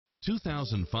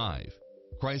2005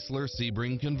 Chrysler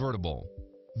Sebring Convertible.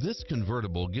 This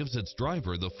convertible gives its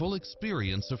driver the full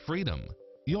experience of freedom.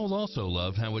 You'll also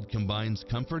love how it combines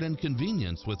comfort and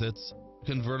convenience with its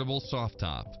convertible soft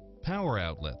top, power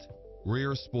outlet,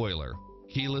 rear spoiler,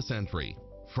 keyless entry,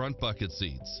 front bucket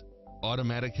seats,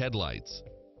 automatic headlights,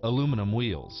 aluminum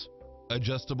wheels,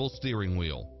 adjustable steering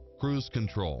wheel, cruise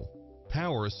control,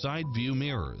 power side view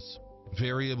mirrors,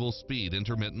 variable speed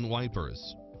intermittent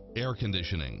wipers, air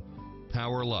conditioning,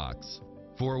 power locks,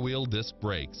 four-wheel disc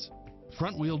brakes,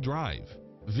 front-wheel drive,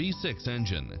 V6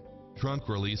 engine, trunk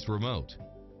release remote,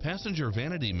 passenger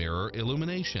vanity mirror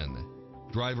illumination,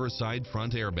 driver side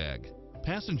front airbag,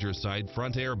 passenger side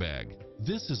front airbag.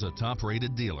 This is a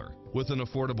top-rated dealer. With an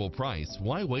affordable price,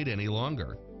 why wait any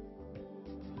longer?